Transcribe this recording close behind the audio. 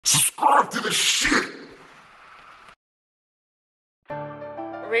Hard to the shit.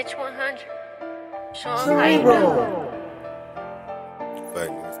 Rich 100. Show 'em how you do. Fact,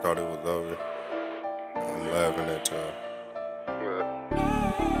 niggas thought it was over. I'm laughing at y'all.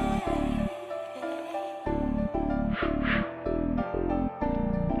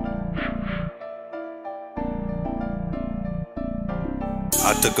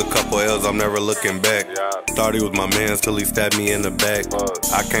 I took a couple L's, I'm never looking back. Thought he was my man till he stabbed me in the back.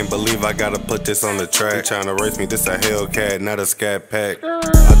 I can't believe I gotta put this on the track. Tryna race me, this a Hellcat, not a scat pack.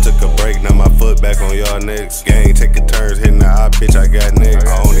 I took a break, now my foot back on y'all necks. Gang taking turns, hitting the eye, bitch, I got next.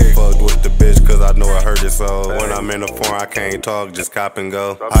 I only fucked with the bitch cause I know I hurt it so. When I'm in the foreign, I can't talk, just cop and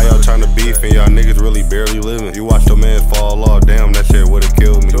go. How y'all tryna beef and y'all niggas really barely living? You watch your man fall off, damn, that shit would've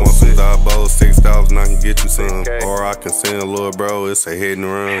killed me. You want some Zabo, $6,000, I can get you some. Or I can send a little bro, it's a hit and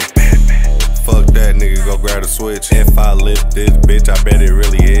run. Fuck that nigga, go grab the switch. If I lift this bitch, I bet it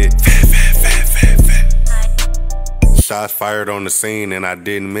really hit. Shots fired on the scene and I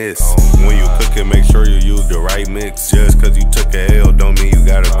didn't miss. When you cookin', make sure you use the right mix. Just cause you took a L don't mean you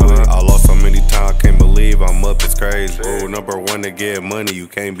gotta quit. I lost so many times, I can't believe I'm up, it's crazy. Rule number one to get money, you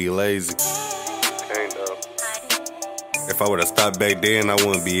can't be lazy. If I would've stopped back then, I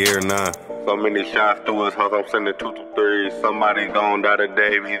wouldn't be here now. So many shots through his house, I'm sending 2 to 3. Somebody gon' die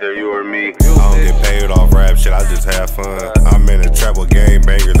today, either you or me. I don't get paid off rap shit, I just have fun. I'm in a trap with gang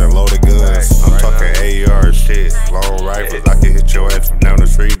bangers and loaded guns. I'm talking AR shit, long rifles. I can hit your ass from down the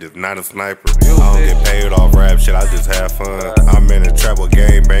street, it's not a sniper. I don't get paid off rap shit, I just have fun. I'm in a trap with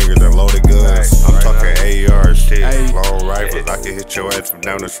gang bangers and loaded guns. I'm talking AR shit, long rifles. I can hit your ass from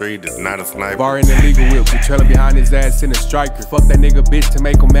down the street, it's not a sniper. Bar in the legal whip, we trailing behind his ass in a striker. Fuck that nigga bitch to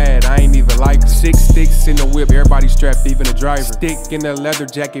make him mad, I ain't even like her. 6 sticks in the whip, everybody strapped, even the driver. Stick in the leather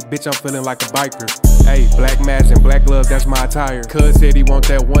jacket, bitch, I'm feeling like a biker. Ayy, black mask and black gloves, that's my attire. Cuz said he want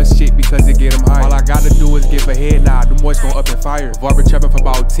that one shit because it get him high. All I gotta do is give a head nod, them boys gon' up and fire. Barber trapping for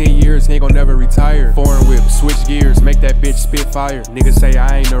about 10 years, he ain't gon' never retire. Foreign whip, switch gears, make that bitch spit fire. Niggas say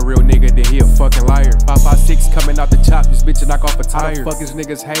I ain't no real nigga, then he a fucking liar. 556 coming out the chop, this bitch knock off a tire. How the fuck is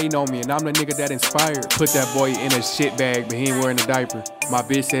niggas hating on me, and I'm the nigga that inspired. Put that boy in a shit bag, but he ain't wearing a diaper. My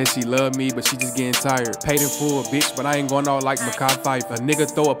bitch says she love me, but she just getting tired. Paid in full, bitch, but I ain't going out like Makai Pfeiffer. A nigga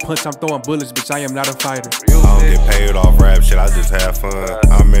throw a punch, I'm throwing bullets, bitch, I am not a fighter. I don't get paid off rap shit, I just have fun.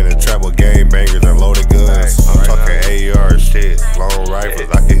 I'm in a trap with gang bangers and loaded guns. I'm talking AR shit, long rifles.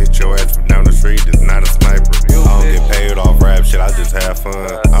 I can hit your ass from down the street, it's not a sniper. I don't get paid off rap shit, I just have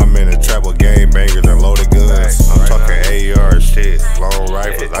fun. I'm in a trap with gang bangers and loaded guns. I'm talking AR shit, long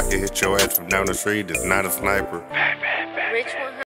rifles. I can hit your ass from down the street, it's not a sniper. Rich 100.